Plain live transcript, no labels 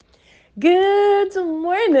Good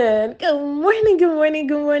morning. Good morning. Good morning.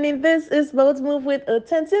 Good morning. This is Boats Move with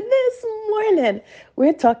Attention. This morning,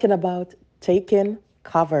 we're talking about taking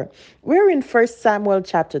cover. We're in First Samuel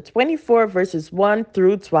chapter 24, verses 1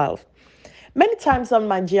 through 12. Many times on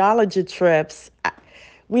my geology trips,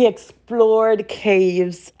 we explored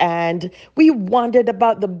caves and we wondered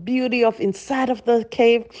about the beauty of inside of the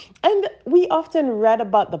cave. And we often read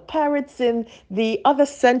about the pirates in the other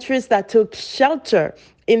centuries that took shelter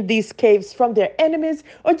in these caves from their enemies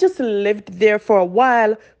or just lived there for a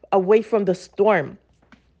while away from the storm.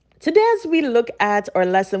 Today, as we look at our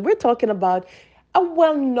lesson, we're talking about a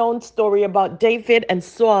well known story about David and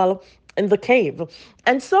Saul in the cave.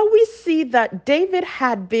 And so we see that David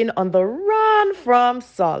had been on the run from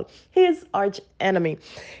Saul, his arch enemy.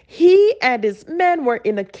 He and his men were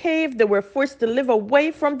in a cave. They were forced to live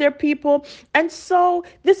away from their people. And so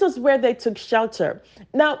this was where they took shelter.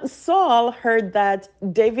 Now, Saul heard that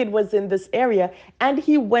David was in this area and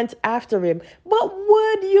he went after him. But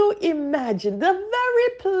would you imagine the very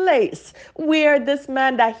place where this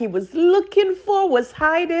man that he was looking for was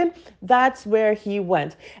hiding? That's where he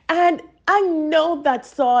went. And I know that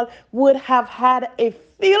Saul would have had a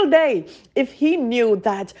field day if he knew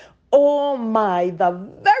that, oh my, the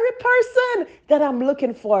very person that I'm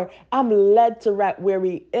looking for, I'm led to right where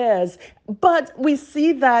he is. But we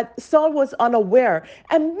see that Saul was unaware.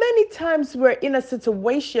 And many times we're in a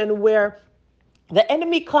situation where the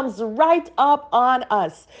enemy comes right up on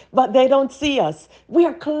us, but they don't see us. We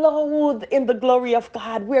are clothed in the glory of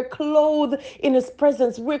God. We're clothed in His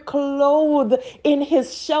presence. We're clothed in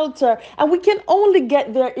His shelter. And we can only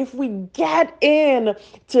get there if we get in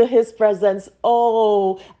to His presence.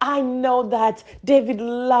 Oh, I know that David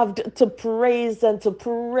loved to praise and to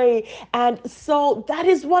pray. And so that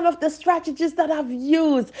is one of the strategies that I've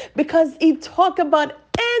used because he talked about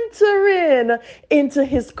enter into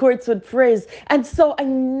his courts with praise. And so I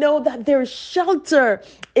know that there's shelter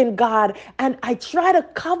in God. And I try to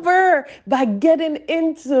cover by getting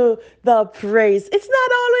into the praise. It's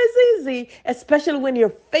not always easy, especially when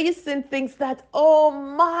you're facing things that, oh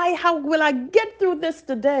my, how will I get through this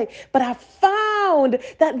today? But I found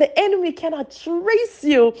that the enemy cannot trace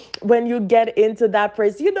you when you get into that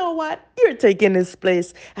praise. You know what? You're taking his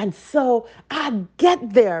place. And so I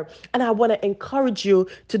get there and I want to encourage you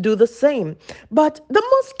to do the same. But the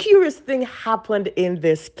most curious thing happened in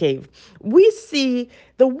this cave. We see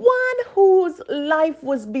the one whose life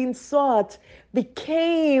was being sought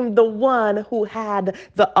became the one who had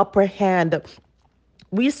the upper hand.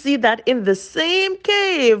 We see that in the same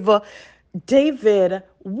cave, David,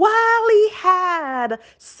 while he had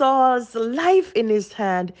Saul's life in his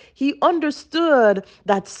hand, he understood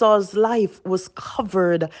that Saul's life was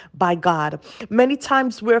covered by God. Many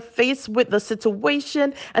times we're faced with the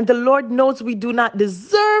situation, and the Lord knows we do not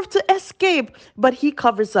deserve to escape, but He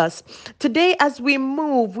covers us. Today, as we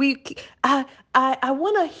move, I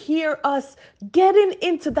want to hear us getting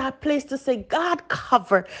into that place to say, God,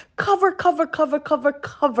 cover, cover, cover, cover, cover,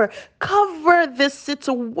 cover, cover this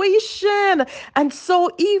situation. And so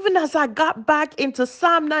even as I got back into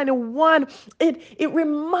Psalm 91, it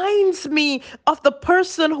reminds me of the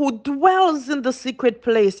person who dwells in the secret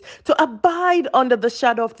place, to abide under the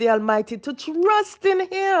shadow of the Almighty, to trust in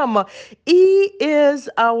Him. He is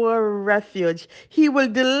our refuge. He will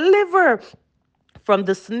deliver from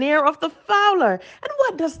the snare of the fowler. And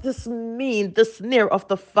what does this mean? The snare of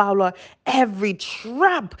the fowler, every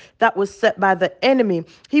trap that was set by the enemy.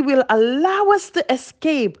 He will allow us to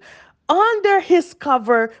escape. Under his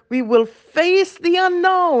cover, we will face the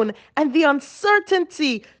unknown and the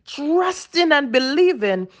uncertainty, trusting and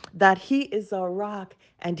believing that he is our rock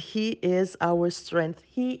and he is our strength.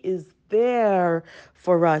 He is there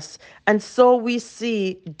for us. And so we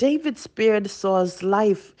see David spared Saul's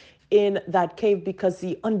life in that cave because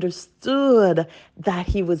he understood that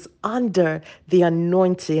he was under the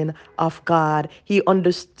anointing of God. He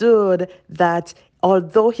understood that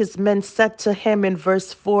although his men said to him in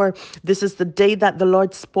verse 4, this is the day that the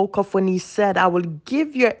Lord spoke of when he said, I will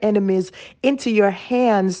give your enemies into your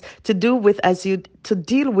hands to do with as you to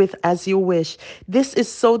deal with as you wish. This is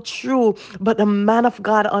so true. But the man of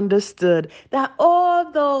God understood that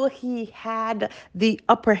although he had the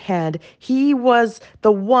upper hand, he was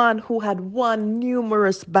the one who had won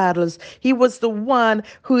numerous battles. He was the one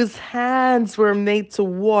whose hands were made to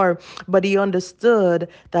war. But he understood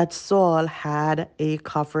that Saul had a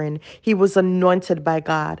covering. He was anointed by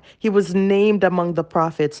God. He was named among the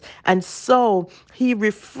prophets. And so he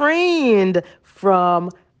refrained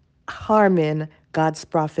from harming God's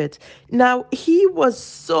prophet. Now, he was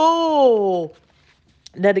so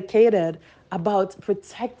dedicated about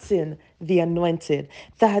protecting the anointed.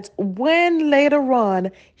 That when later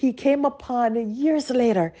on he came upon, years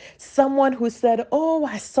later, someone who said, "Oh,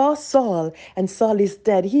 I saw Saul, and Saul is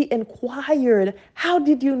dead." He inquired, "How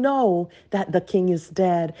did you know that the king is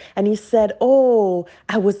dead?" And he said, "Oh,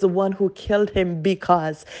 I was the one who killed him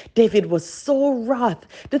because David was so wroth."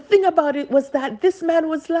 The thing about it was that this man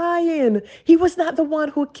was lying. He was not the one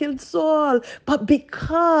who killed Saul, but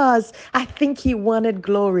because I think he wanted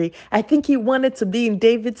glory, I think he wanted to be in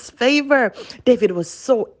David's favor. David was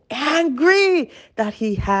so angry that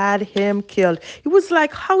he had him killed. He was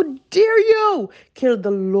like, "How dare you kill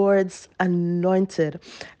the Lord's anointed?"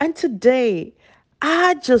 And today,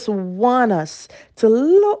 I just want us to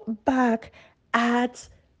look back at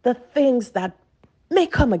the things that may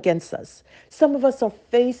come against us. Some of us are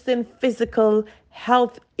facing physical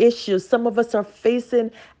health issues. Some of us are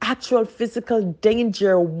facing actual physical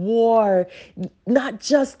danger, war, not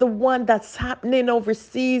just the one that's happening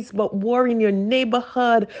overseas, but war in your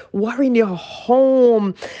neighborhood, war in your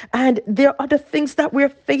home. And there are other things that we're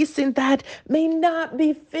facing that may not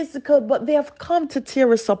be physical, but they have come to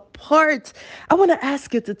tear us apart. I want to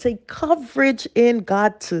ask you to take coverage in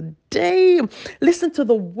God today. Listen to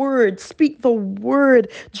the word, speak the word,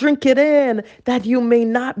 drink it in, that you may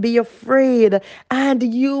not be afraid and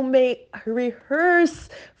you may rehearse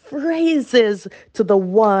praises to the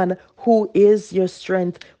one who is your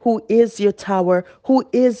strength, who is your tower, who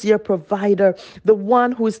is your provider, the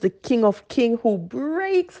one who is the King of Kings, who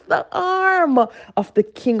breaks the arm of the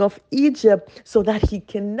King of Egypt so that he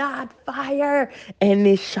cannot fire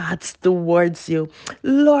any shots towards you.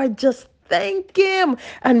 Lord, just thank him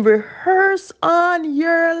and rehearse on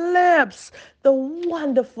your lips the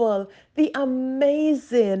wonderful, the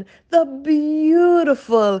amazing, the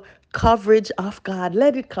beautiful coverage of God.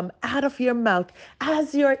 Let it come out of your mouth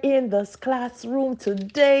as you're in this classroom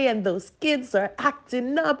today and those kids are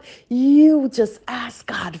acting up. You just ask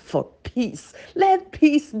God for peace. Let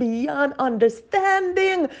peace beyond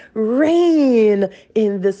understanding reign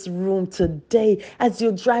in this room today. As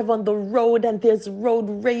you drive on the road and there's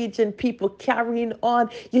road rage and people carrying on,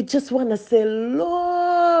 you just want to say,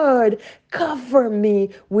 "Lord, cover me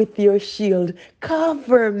with your shield.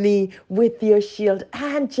 Cover me with your shield."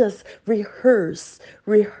 And just rehearse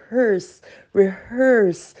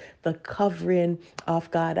the covering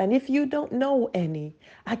of God. And if you don't know any,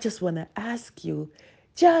 I just want to ask you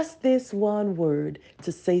just this one word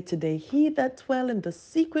to say today: "He that dwell in the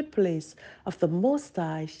secret place of the Most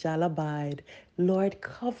High shall abide." Lord,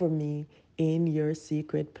 cover me in your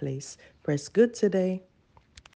secret place. Press good today.